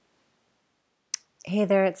Hey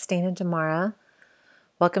there, it's Dana Damara.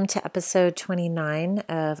 Welcome to episode 29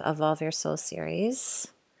 of Evolve Your Soul series.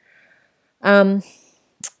 I'm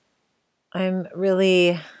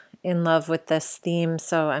really in love with this theme,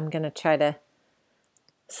 so I'm going to try to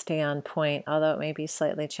stay on point, although it may be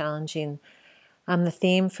slightly challenging. The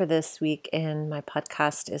theme for this week in my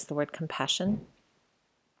podcast is the word compassion.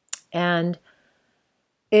 And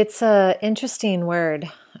it's an interesting word.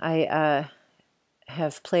 I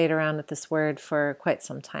have played around with this word for quite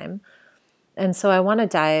some time. And so I want to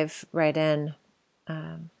dive right in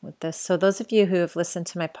with this. So those of you who have listened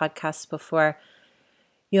to my podcast before,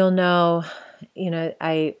 you'll know,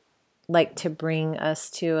 I like to bring us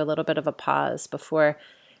to a little bit of a pause before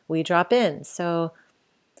we drop in. So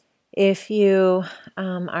if you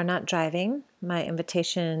are not driving, my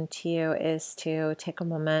invitation to you is to take a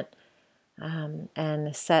moment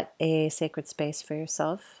and set a sacred space for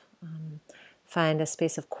yourself. Find a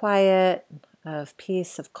space of quiet, of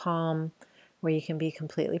peace, of calm, where you can be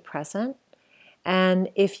completely present. And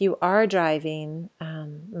if you are driving,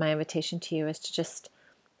 my invitation to you is to just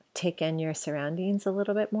take in your surroundings a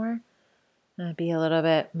little bit more, be a little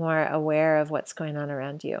bit more aware of what's going on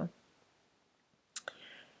around you.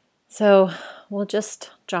 So we'll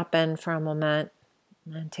just drop in for a moment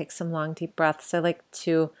and take some long, deep breaths. I like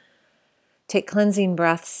to take cleansing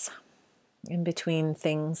breaths in between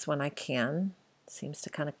things when I can. It seems to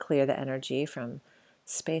kind of clear the energy from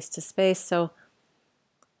space to space. So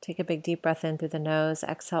take a big deep breath in through the nose,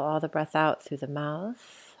 exhale all the breath out through the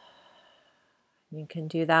mouth. You can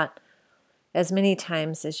do that as many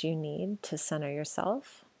times as you need to center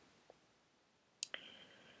yourself.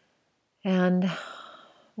 And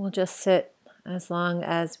we'll just sit as long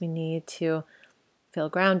as we need to feel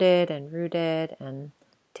grounded and rooted and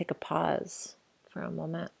take a pause for a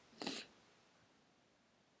moment.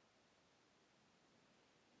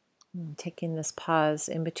 And taking this pause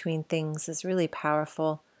in between things is really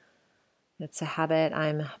powerful. It's a habit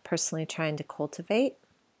I'm personally trying to cultivate.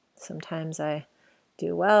 Sometimes I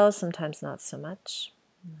do well, sometimes not so much.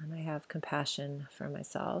 And I have compassion for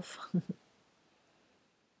myself.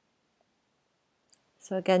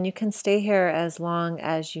 So again, you can stay here as long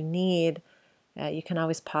as you need. You can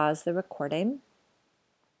always pause the recording.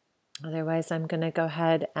 Otherwise, I'm going to go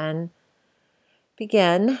ahead and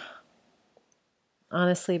begin.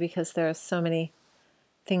 Honestly, because there are so many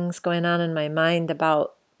things going on in my mind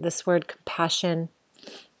about this word compassion.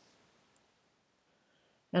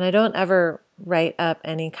 And I don't ever write up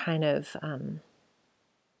any kind of...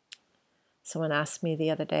 Someone asked me the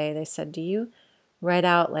other day, they said, do you write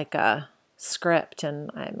out like a script? And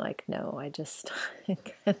I'm like, no, I just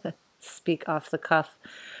speak off the cuff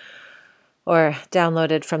or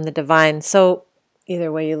downloaded from the divine. So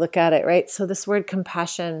either way you look at it, right? So this word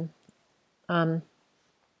compassion,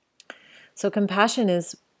 compassion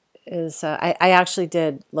is I actually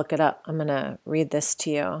did look it up. I'm going to read this to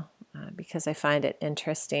you because I find it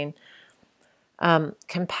interesting.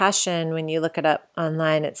 Compassion, when you look it up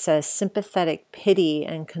online, it says sympathetic pity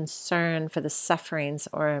and concern for the sufferings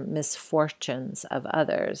or misfortunes of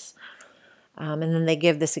others. And then they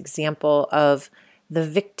give this example of the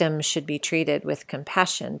victim should be treated with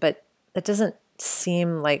compassion, but it doesn't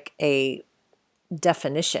seem like a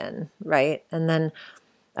definition, right? And then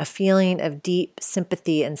a feeling of deep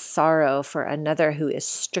sympathy and sorrow for another who is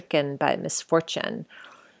stricken by misfortune,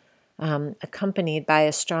 accompanied by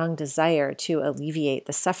a strong desire to alleviate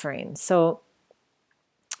the suffering. So,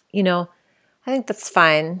 I think that's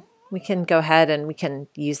fine. We can go ahead and we can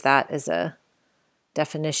use that as a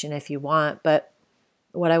definition if you want. But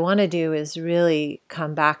what I want to do is really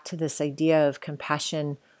come back to this idea of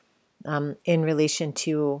compassion in relation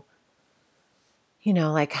to,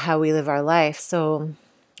 like how we live our life. So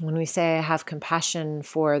when we say I have compassion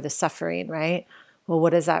for the suffering, right? Well, what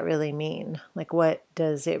does that really mean? Like, what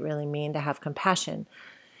does it really mean to have compassion?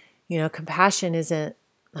 Compassion isn't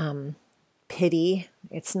pity.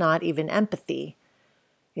 It's not even empathy.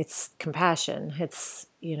 It's compassion. It's,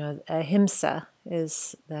 ahimsa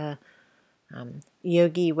is the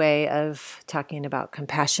yogi way of talking about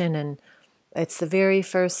compassion. And it's the very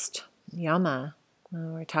first yama.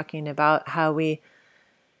 We're talking about how we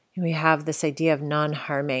have this idea of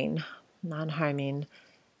non-harming,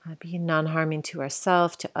 being non-harming to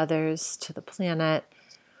ourselves, to others, to the planet,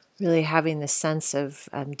 really having this sense of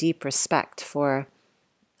deep respect for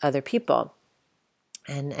other people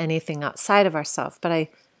and anything outside of ourselves. But I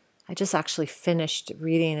just actually finished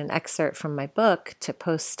reading an excerpt from my book to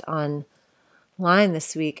post online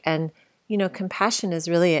this week. And, compassion is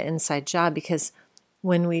really an inside job, because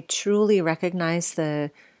when we truly recognize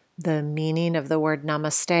the meaning of the word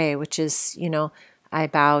namaste, which is, I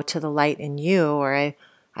bow to the light in you, or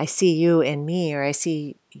I see you in me, or I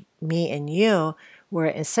see me in you, we're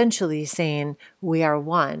essentially saying we are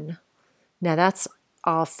one. Now that's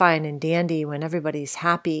all fine and dandy when everybody's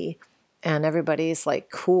happy and everybody's like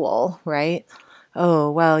cool, right? Oh,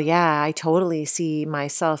 well, yeah, I totally see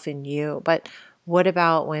myself in you. But what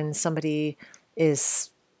about when somebody is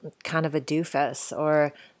kind of a doofus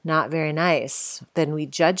or not very nice? Then we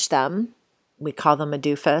judge them. We call them a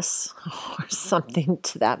doofus or something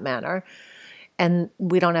to that manner. And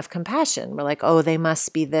we don't have compassion. We're like, oh, they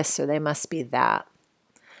must be this or they must be that.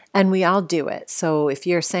 And we all do it. So if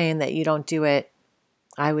you're saying that you don't do it,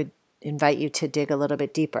 I would invite you to dig a little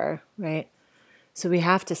bit deeper, right? So we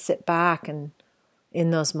have to sit back and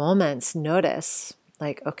in those moments notice,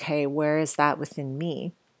 like, okay, where is that within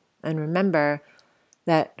me? And remember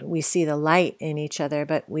that we see the light in each other,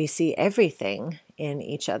 but we see everything in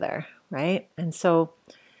each other, right? And so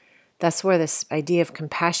that's where this idea of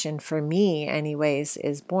compassion for me, anyways,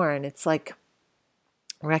 is born. It's like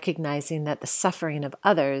recognizing that the suffering of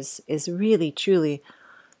others is really, truly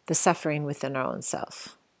the suffering within our own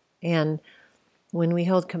self. And when we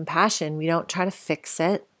hold compassion, we don't try to fix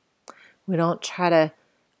it. We don't try to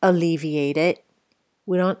alleviate it.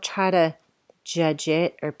 We don't try to judge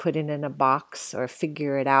it or put it in a box or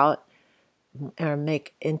figure it out or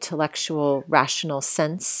make intellectual, rational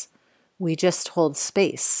sense. We just hold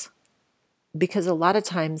space. Because a lot of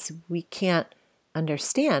times we can't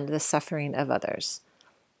understand the suffering of others.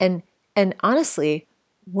 And honestly,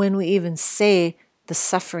 when we even say the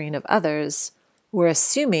suffering of others, we're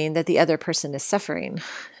assuming that the other person is suffering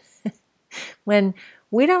when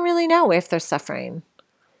we don't really know if they're suffering.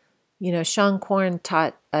 You know, Sean Korn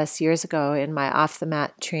taught us years ago in my off the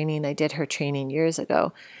mat training. I did her training years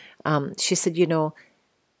ago. She said, you know,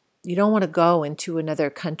 you don't want to go into another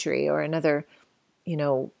country or another,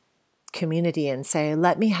 community and say,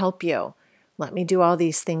 let me help you. Let me do all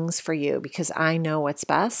these things for you because I know what's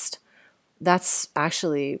best. That's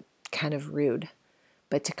actually kind of rude.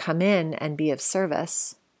 But to come in and be of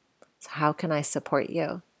service, so how can I support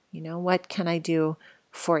you? What can I do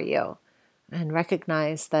for you? And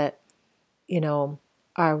recognize that,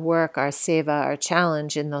 our work, our seva, our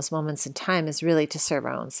challenge in those moments in time is really to serve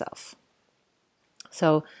our own self.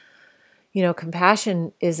 So,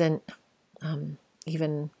 compassion isn't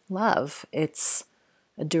even love. It's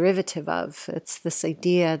a derivative of. It's this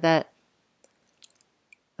idea that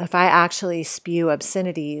if I actually spew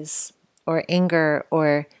obscenities or anger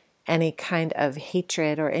or any kind of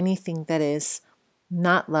hatred or anything that is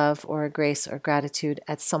not love or grace or gratitude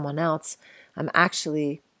at someone else, I'm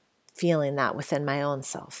actually feeling that within my own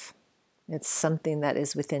self. It's something that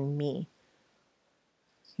is within me.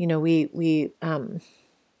 And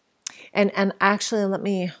actually,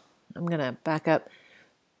 I'm going to back up.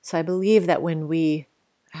 So I believe that when we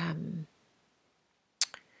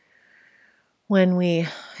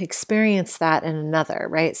experience that in another,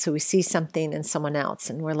 right? So we see something in someone else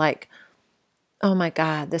and we're like, oh my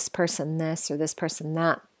God, this person this or this person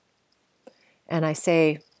that. And I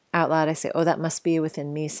say out loud, oh, that must be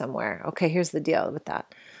within me somewhere. Okay, here's the deal with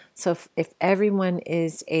that. So if everyone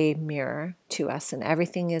is a mirror to us and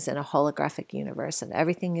everything is in a holographic universe and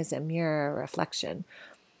everything is a mirror reflection,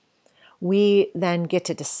 we then get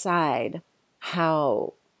to decide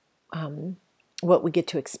how, what we get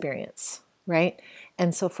to experience, right?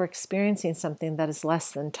 And so for experiencing something that is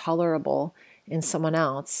less than tolerable in someone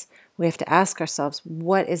else, we have to ask ourselves,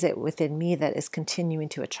 what is it within me that is continuing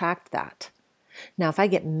to attract that? Now, if I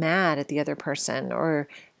get mad at the other person or,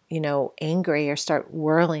 angry or start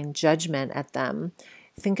whirling judgment at them,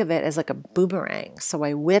 think of it as like a boomerang. So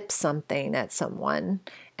I whip something at someone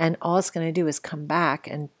and all it's going to do is come back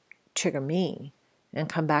and trigger me and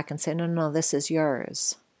come back and say, no, this is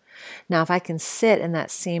yours. Now, if I can sit in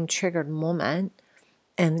that same triggered moment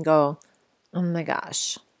and go, oh my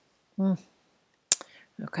gosh,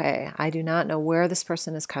 okay, I do not know where this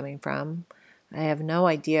person is coming from. I have no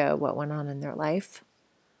idea what went on in their life.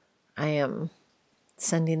 I am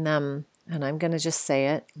sending them, and I'm going to just say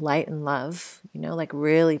it, light and love, like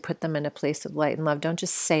really put them in a place of light and love. Don't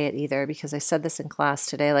just say it either, because I said this in class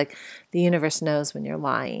today, like the universe knows when you're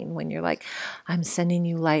lying, when you're like, I'm sending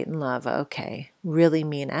you light and love. Okay, really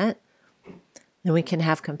mean it. Then we can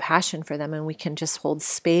have compassion for them and we can just hold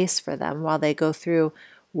space for them while they go through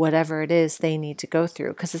whatever it is they need to go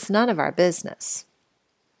through, because it's none of our business.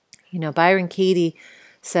 Byron Katie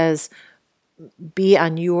says, be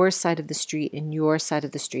on your side of the street and your side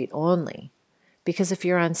of the street only. Because if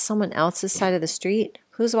you're on someone else's side of the street,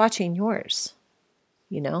 who's watching yours?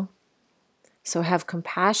 So have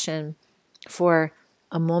compassion for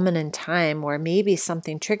a moment in time where maybe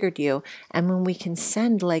something triggered you, and when we can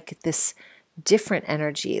send like this different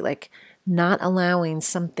energy, like not allowing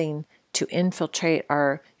something to infiltrate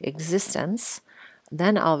our existence,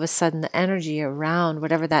 then all of a sudden the energy around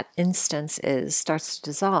whatever that instance is starts to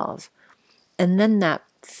dissolve. And then that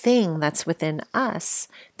thing that's within us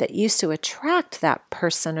that used to attract that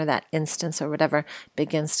person or that instance or whatever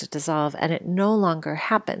begins to dissolve, and it no longer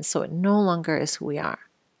happens. So it no longer is who we are.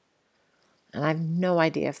 And I have no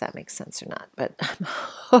idea if that makes sense or not, but I'm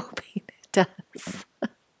hoping it does.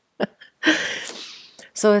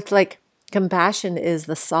 So it's like compassion is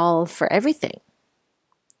the solve for everything.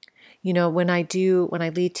 You know, when I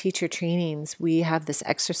lead teacher trainings, we have this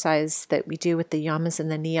exercise that we do with the yamas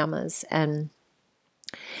and the niyamas, and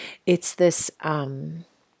it's this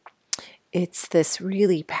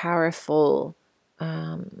really powerful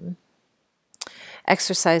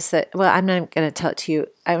exercise that, well, I'm not going to tell it to you.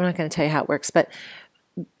 I'm not going to tell you how it works, but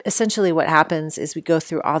essentially what happens is we go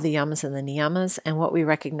through all the yamas and the niyamas, and what we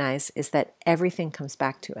recognize is that everything comes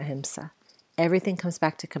back to ahimsa. Everything comes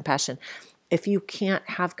back to compassion. If you can't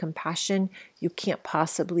have compassion, you can't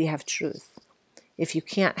possibly have truth. If you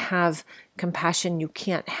can't have compassion, you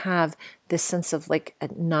can't have this sense of like a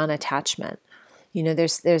non-attachment. You know,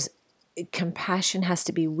 there's compassion has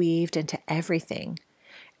to be weaved into everything.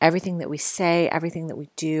 Everything that we say, everything that we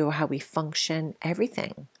do, how we function,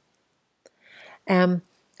 everything.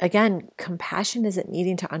 Again, compassion isn't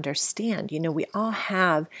needing to understand. You know, we all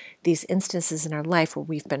have these instances in our life where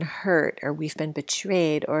we've been hurt or we've been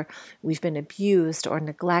betrayed or we've been abused or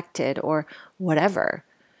neglected or whatever.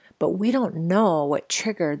 But we don't know what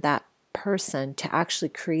triggered that person to actually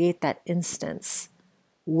create that instance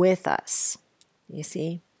with us. You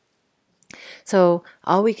see? So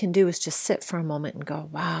all we can do is just sit for a moment and go,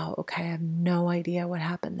 wow, okay, I have no idea what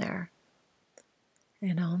happened there.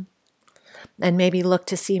 You know? And maybe look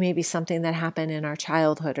to see maybe something that happened in our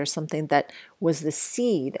childhood or something that was the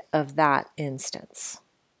seed of that instance.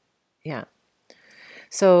 Yeah.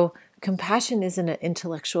 So compassion isn't an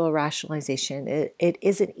intellectual rationalization. It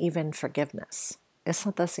isn't even forgiveness. It's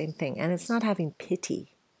not the same thing. And it's not having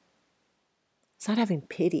pity. It's not having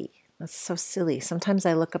pity. That's so silly. Sometimes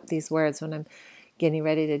I look up these words when I'm getting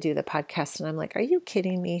ready to do the podcast and I'm like, are you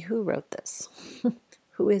kidding me? Who wrote this?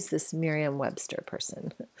 Who is this Merriam-Webster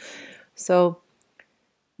person? So,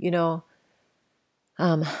 you know,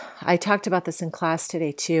 I talked about this in class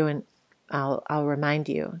today too, and I'll remind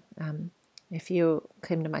you, if you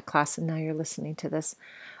came to my class and now you're listening to this,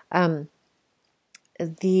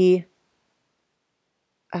 the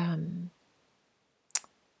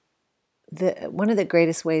one of the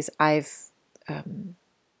greatest ways I've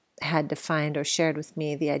had defined or shared with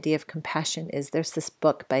me the idea of compassion is there's this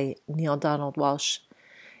book by Neale Donald Walsch.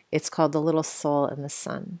 It's called The Little Soul in the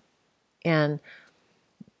Sun. And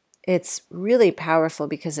it's really powerful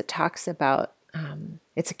because it talks about,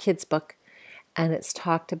 it's a kid's book, and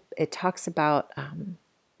it talks about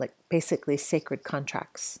like basically sacred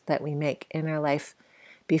contracts that we make in our life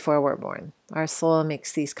before we're born. Our soul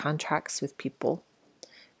makes these contracts with people,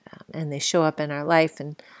 and they show up in our life.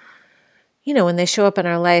 And, you know, when they show up in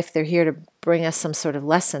our life, they're here to bring us some sort of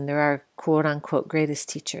lesson. They're our quote unquote greatest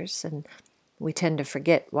teachers. And we tend to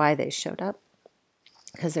forget why they showed up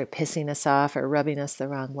because they're pissing us off or rubbing us the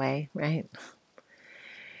wrong way, right?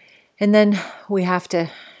 And then we have to,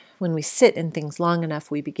 when we sit in things long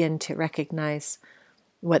enough, we begin to recognize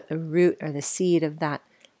what the root or the seed of that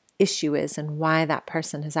issue is and why that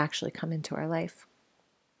person has actually come into our life.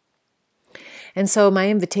 And so my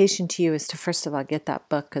invitation to you is to, first of all, get that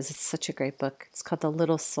book because it's such a great book. It's called The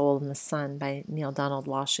Little Soul in the Sun by Neale Donald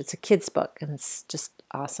Walsch. It's a kid's book, and it's just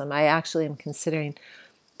awesome. I actually am considering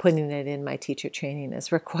putting it in my teacher training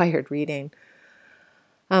as required reading.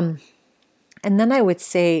 And then I would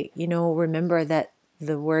say, you know, remember that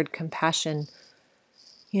the word compassion,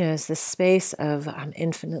 you know, is the space of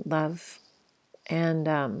infinite love.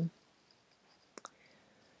 And,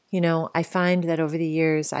 you know, I find that over the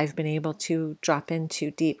years I've been able to drop into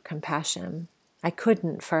deep compassion. I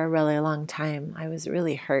couldn't for a really long time. I was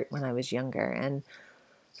really hurt when I was younger. And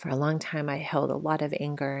for a long time I held a lot of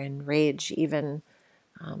anger and rage, even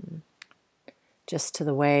just to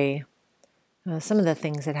the way some of the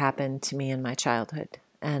things that happened to me in my childhood.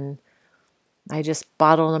 And I just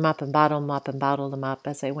bottled them up and bottled them up and bottled them up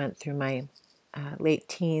as I went through my late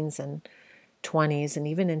teens and 20s and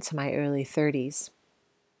even into my early 30s.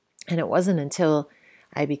 And it wasn't until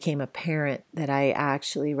I became a parent that I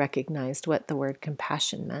actually recognized what the word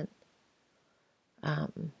compassion meant.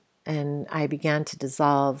 And I began to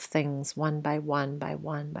dissolve things one by one by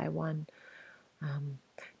one by one.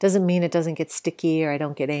 Doesn't mean it doesn't get sticky or I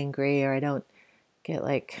don't get angry or I don't get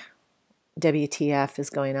like, WTF is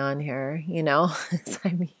going on here, because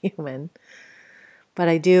I'm human. But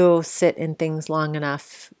I do sit in things long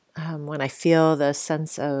enough when I feel the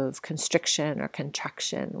sense of constriction or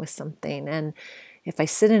contraction with something. And if I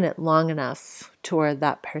sit in it long enough toward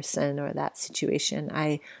that person or that situation,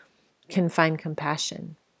 I can find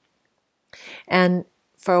compassion. And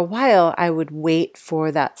for a while, I would wait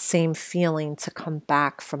for that same feeling to come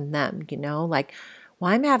back from them, like,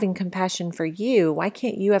 well, I'm having compassion for you. Why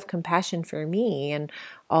can't you have compassion for me? And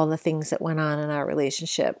all the things that went on in our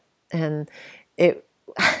relationship. And it,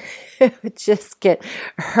 it would just get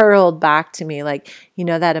hurled back to me like,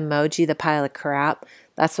 that emoji, the pile of crap.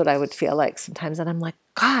 That's what I would feel like sometimes. And I'm like,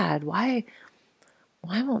 God, why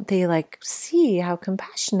won't they like see how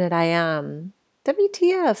compassionate I am?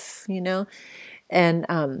 WTF. And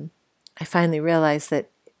I finally realized that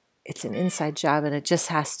it's an inside job and it just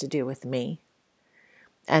has to do with me.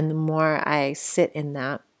 And the more I sit in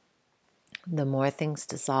that, the more things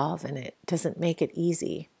dissolve, and it doesn't make it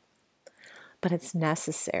easy, but it's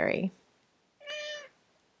necessary.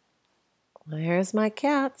 Well, here's my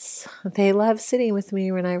cats. They love sitting with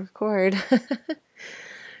me when I record.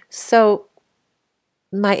 So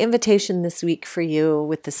my invitation this week for you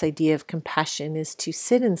with this idea of compassion is to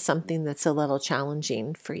sit in something that's a little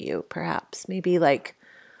challenging for you, perhaps. Maybe like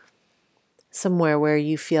somewhere where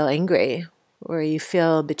you feel angry, or you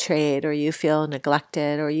feel betrayed, or you feel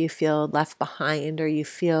neglected, or you feel left behind, or you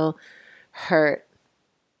feel hurt.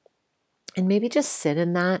 And maybe just sit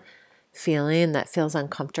in that feeling that feels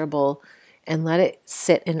uncomfortable and let it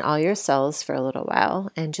sit in all your cells for a little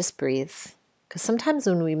while and just breathe. Because sometimes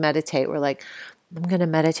when we meditate, we're like, I'm going to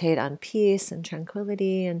meditate on peace and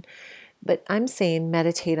tranquility. But I'm saying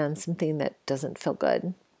meditate on something that doesn't feel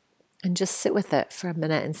good. And just sit with it for a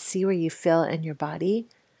minute and see where you feel in your body.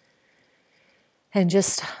 And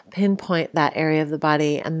just pinpoint that area of the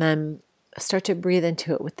body and then start to breathe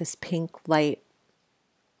into it with this pink light.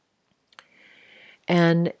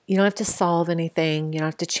 And you don't have to solve anything. You don't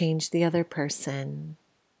have to change the other person.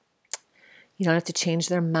 You don't have to change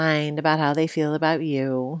their mind about how they feel about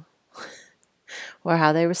you or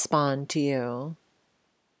how they respond to you.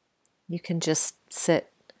 You can just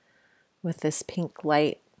sit with this pink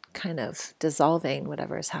light kind of dissolving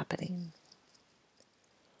whatever is happening.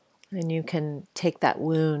 And you can take that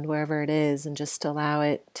wound wherever it is and just allow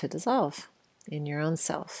it to dissolve in your own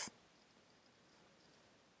self.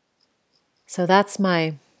 So that's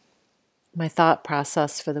my thought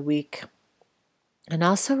process for the week. And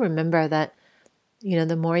also remember that,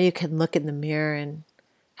 the more you can look in the mirror and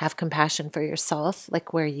have compassion for yourself,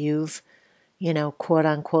 like where you've, quote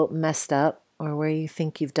unquote, messed up, or where you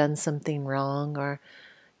think you've done something wrong, or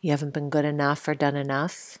you haven't been good enough or done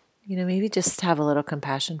enough, maybe just have a little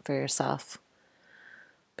compassion for yourself,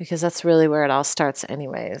 because that's really where it all starts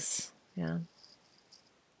anyways. Yeah.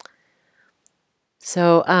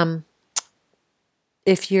 So,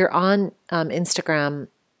 if you're on Instagram,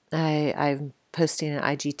 I'm posting an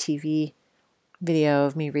IGTV video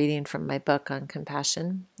of me reading from my book on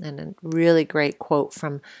compassion, and a really great quote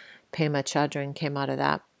from Pema Chodron came out of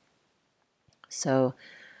that. So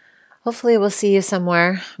hopefully we'll see you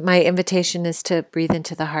somewhere. My invitation is to breathe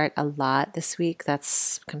into the heart a lot this week.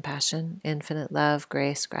 That's compassion, infinite love,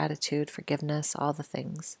 grace, gratitude, forgiveness, all the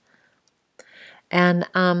things. And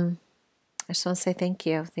I just want to say thank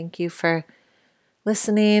you. Thank you for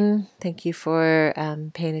listening. Thank you for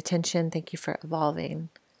paying attention. Thank you for evolving.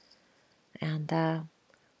 And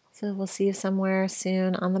so we'll see you somewhere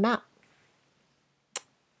soon on the map.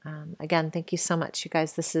 Again, thank you so much, you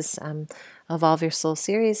guys. This is Evolve Your Soul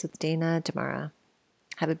series with Dana Damara.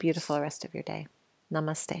 Have a beautiful rest of your day.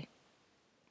 Namaste.